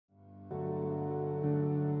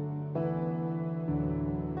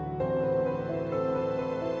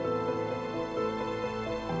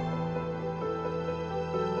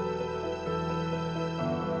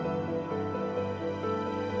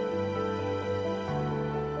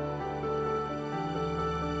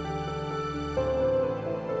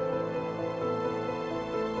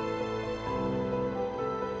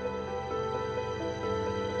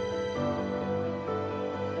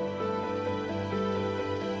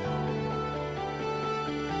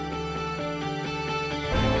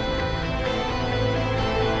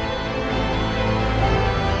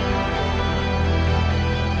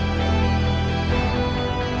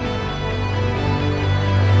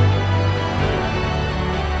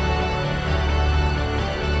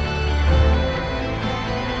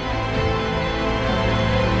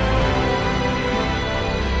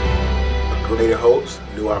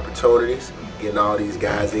opportunities, getting all these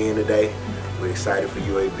guys in today. We're excited for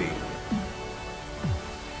UAB.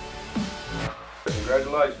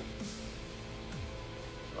 Congratulations.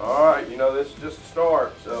 All right, you know, this is just a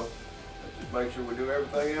start, so let's just make sure we do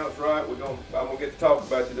everything else right. I'm gonna get to talk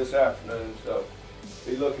about you this afternoon, so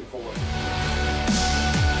be looking for it.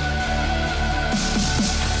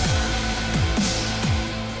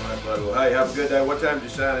 All right, buddy. Well, hey, have a good day. What time did you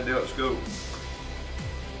sign and do at school?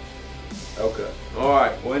 Okay. All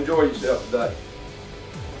right. Well, enjoy yourself today.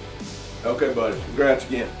 Okay, buddy. Congrats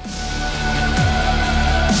again.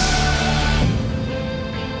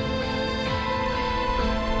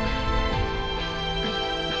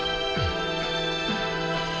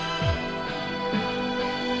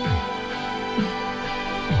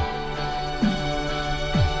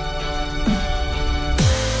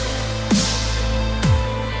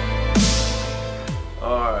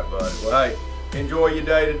 All right, buddy. Well, hey, enjoy your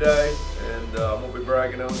day today, and I'm gonna be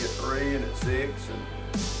bragging on you at 3 and at 6, and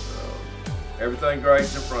everything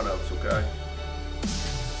great's in front of us. Okay.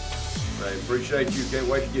 Hey, appreciate you. Can't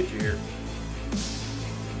wait to get you here.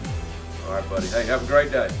 All right, buddy. Hey, have a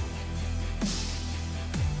great day.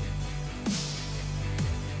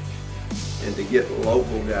 And to get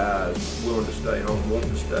local guys willing to stay home,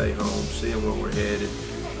 wanting to stay home, seeing where we're headed,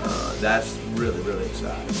 that's really, really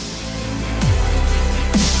exciting.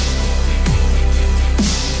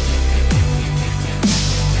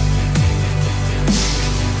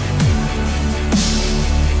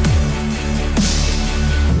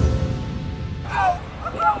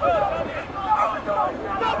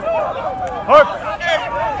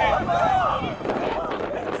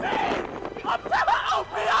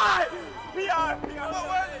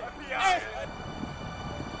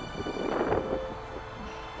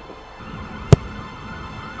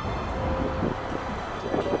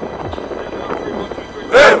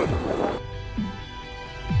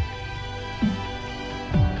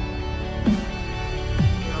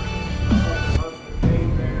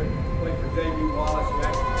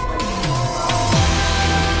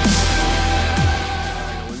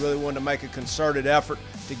 To make a concerted effort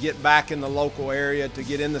to get back in the local area, to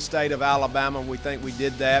get in the state of Alabama. We think we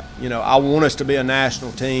did that. You know, I want us to be a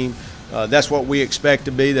national team. That's what we expect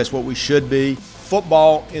to be. That's what we should be.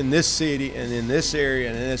 Football in this city and in this area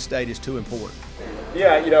and in this state is too important.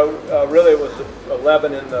 Yeah, you know, really it was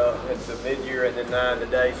 11 in the mid-year and then 9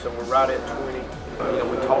 today, so we're right at 20. You know,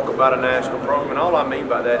 we talk about a national program, and all I mean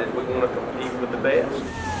by that is we want to compete with the best.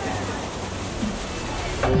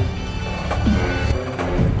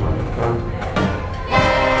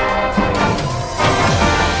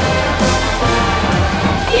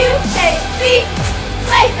 UAB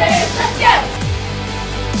Blazers, let's go!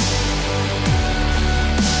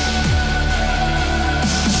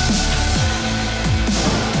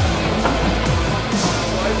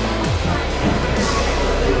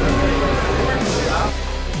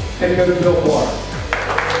 And go to Bill Water.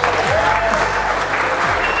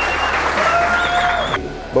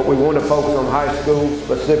 But we want to focus on high school,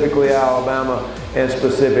 specifically Alabama, and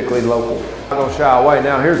specifically local. I'm not going to shy away.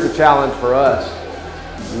 Now here's the challenge for us.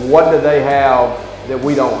 What do they have that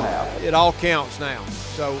we don't have? It all counts now.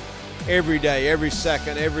 So every day, every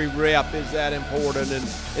second, every rep is that important, and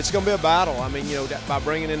it's going to be a battle. I mean, you know, by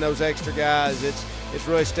bringing in those extra guys, it's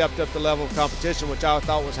really stepped up the level of competition, which I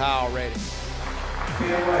thought was high already. All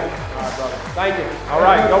right, brother. Thank you. All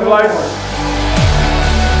right, go Blazers.